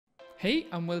Hey,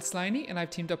 I'm Will Sliney and I've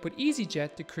teamed up with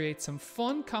easyJet to create some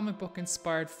fun comic book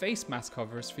inspired face mask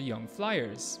covers for young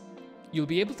flyers. You'll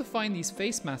be able to find these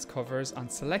face mask covers on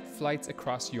select flights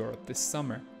across Europe this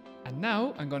summer. And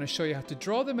now I'm going to show you how to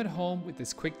draw them at home with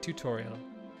this quick tutorial.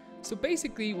 So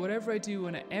basically, whatever I do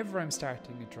whenever I'm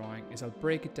starting a drawing is I'll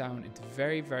break it down into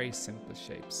very simple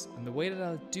shapes. And the way that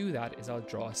I'll do that is I'll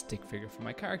draw a stick figure for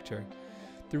my character.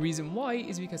 The reason why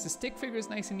is because the stick figure is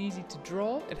nice and easy to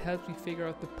draw. It helps me figure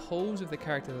out the pose of the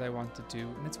character that I want to do,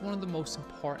 and it's one of the most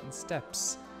important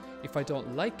steps. If I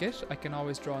don't like it, I can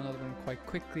always draw another one quite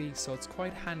quickly, so it's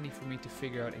quite handy for me to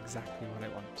figure out exactly what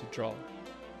I want to draw.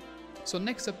 So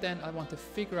next up then, I want to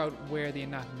figure out where the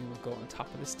anatomy will go on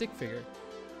top of the stick figure.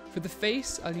 For the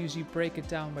face, I'll usually break it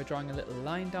down by drawing a little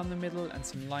line down the middle and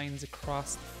some lines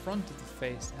across the front of the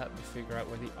face to help me figure out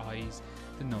where the eyes,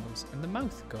 the nose and the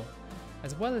mouth go.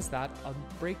 As well as that, I'll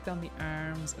break down the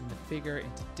arms and the figure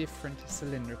into different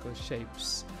cylindrical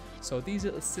shapes. So these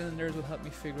little cylinders will help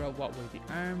me figure out what way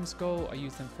the arms go. I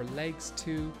use them for legs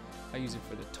too. I use it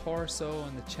for the torso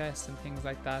and the chest and things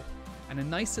like that. And a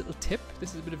nice little tip,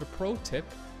 this is a bit of a pro tip.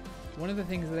 One of the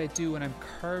things that I do when I'm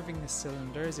curving the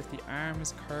cylinders, if the arm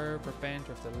is curved or bent,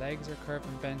 or if the legs are curved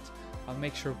and bent, I'll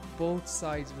make sure both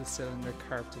sides of the cylinder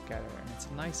curve together. And it's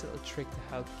a nice little trick to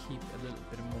help keep a little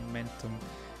bit of momentum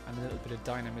and a little bit of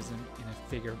dynamism in a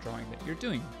figure drawing that you're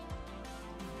doing.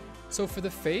 So for the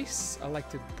face, I like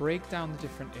to break down the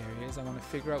different areas. I want to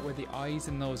figure out where the eyes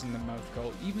and nose and the mouth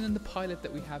go. Even in the pilot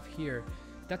that we have here,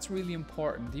 that's really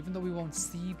important. Even though we won't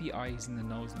see the eyes and the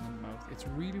nose and the mouth, it's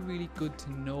really good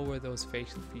to know where those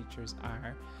facial features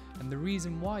are. And the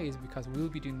reason why is because we'll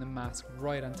be doing the mask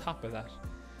right on top of that.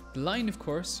 The line, of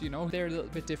course, you know, they're a little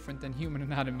bit different than human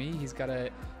anatomy. He's got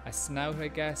a snout, I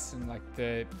guess, and like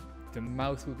the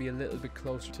mouth will be a little bit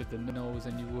closer to the nose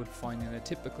than you would find in a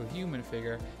typical human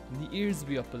figure, and the ears will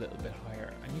be up a little bit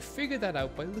higher. And you figure that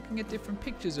out by looking at different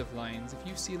pictures of lines. If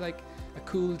you see like a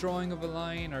cool drawing of a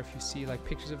line, or if you see like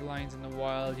pictures of lines in the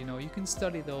wild, you know, you can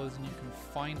study those and you can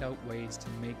find out ways to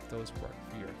make those work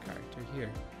for your character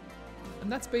here. And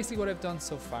that's basically what I've done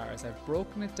so far, is I've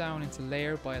broken it down into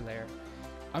layer by layer.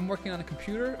 I'm working on a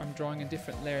computer, I'm drawing in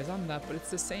different layers on that, but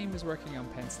it's the same as working on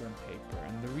pencil and paper.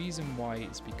 And the reason why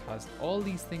is because all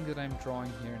these things that I'm drawing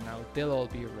here now, they'll all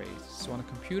be erased. So on a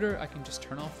computer, I can just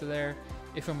turn off the layer.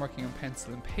 If I'm working on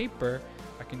pencil and paper,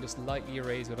 I can just lightly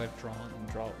erase what I've drawn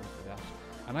and draw over that.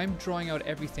 And I'm drawing out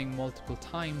everything multiple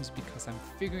times because I'm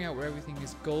figuring out where everything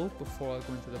is go before I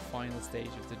go into the final stage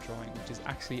of the drawing, which is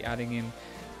actually adding in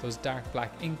those dark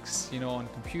black inks. You know, on a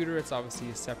computer it's obviously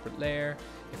a separate layer.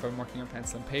 If I'm working on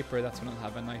pencil and paper, that's when I'll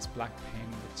have a nice black pen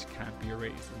which can't be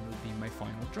erased, and will be my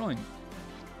final drawing.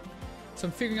 So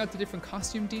I'm figuring out the different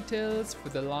costume details. For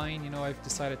the line, you know, I've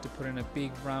decided to put in a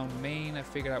big round mane. I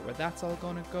figured out where that's all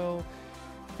going to go.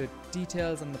 The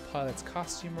details on the pilot's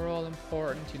costume are all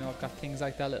important. You know, I've got things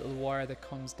like that little wire that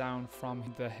comes down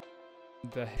from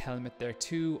the helmet there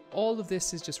too. All of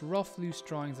this is just rough, loose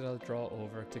drawings that I'll draw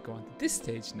over to go on to this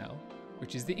stage now,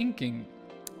 which is the inking.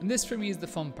 And this for me is the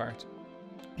fun part.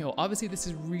 You know, obviously this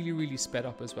is really sped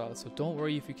up as well, so don't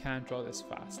worry if you can't draw this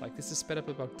fast. Like, this is sped up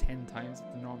about 10 times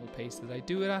at the normal pace that I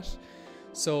do it at.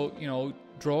 So, you know,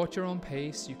 draw at your own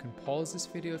pace. You can pause this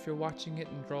video if you're watching it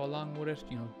and draw along with it.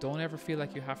 You know, don't ever feel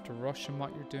like you have to rush in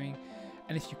what you're doing.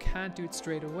 And if you can't do it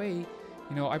straight away,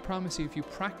 you know, I promise you, if you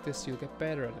practice, you'll get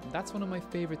better at it. And that's one of my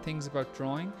favorite things about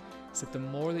drawing, is that the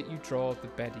more that you draw, the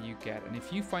better you get. And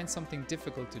if you find something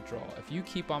difficult to draw, if you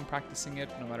keep on practicing it,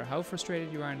 no matter how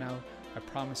frustrated you are now, I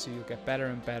promise you, you'll get better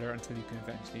and better until you can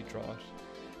eventually draw it.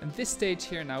 And this stage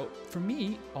here now, for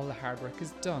me, all the hard work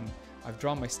is done. I've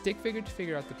drawn my stick figure to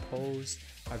figure out the pose.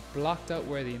 I've blocked out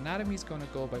where the anatomy is going to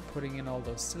go by putting in all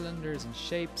those cylinders and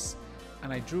shapes.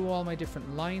 And I drew all my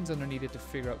different lines underneath it to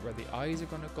figure out where the eyes are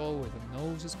going to go, where the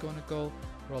nose is going to go,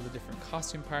 where all the different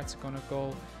costume parts are going to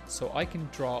go. So I can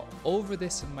draw over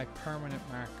this in my permanent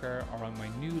marker or on my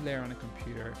new layer on a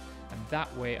computer. And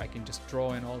that way I can just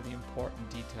draw in all the important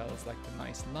details, like the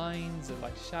nice lines, the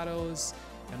light shadows,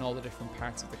 and all the different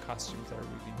parts of the costumes that are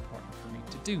really important for me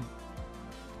to do.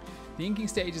 The inking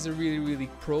stage is a really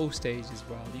pro stage as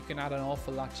well. You can add an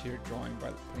awful lot to your drawing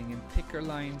by putting in thicker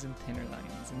lines and thinner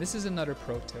lines. And this is another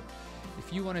pro tip.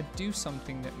 If you want to do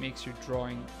something that makes your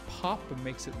drawing pop and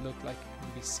makes it look like it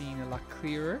can be seen a lot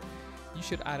clearer, you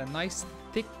should add a nice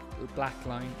thick black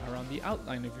line around the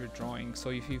outline of your drawing. So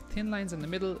if you have thin lines in the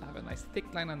middle, have a nice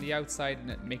thick line on the outside, and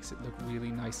it makes it look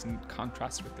really nice and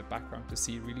contrast with the background to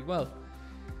see really well.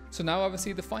 So now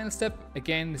obviously the final step,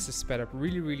 again, this is sped up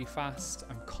really fast.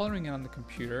 I'm coloring it on the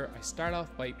computer. I start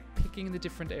off by picking the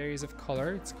different areas of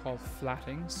color. It's called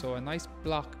flatting. So a nice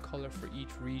block color for each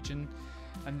region.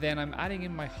 And then I'm adding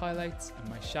in my highlights and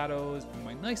my shadows and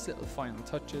my nice little final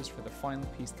touches for the final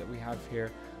piece that we have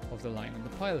here of the line on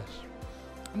the pilot.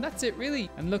 And that's it really.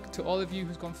 And look, to all of you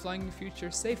who's gone flying in the future,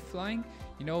 safe flying.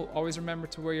 You know, always remember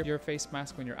to wear your face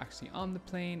mask when you're actually on the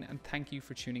plane, and thank you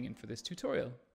for tuning in for this tutorial.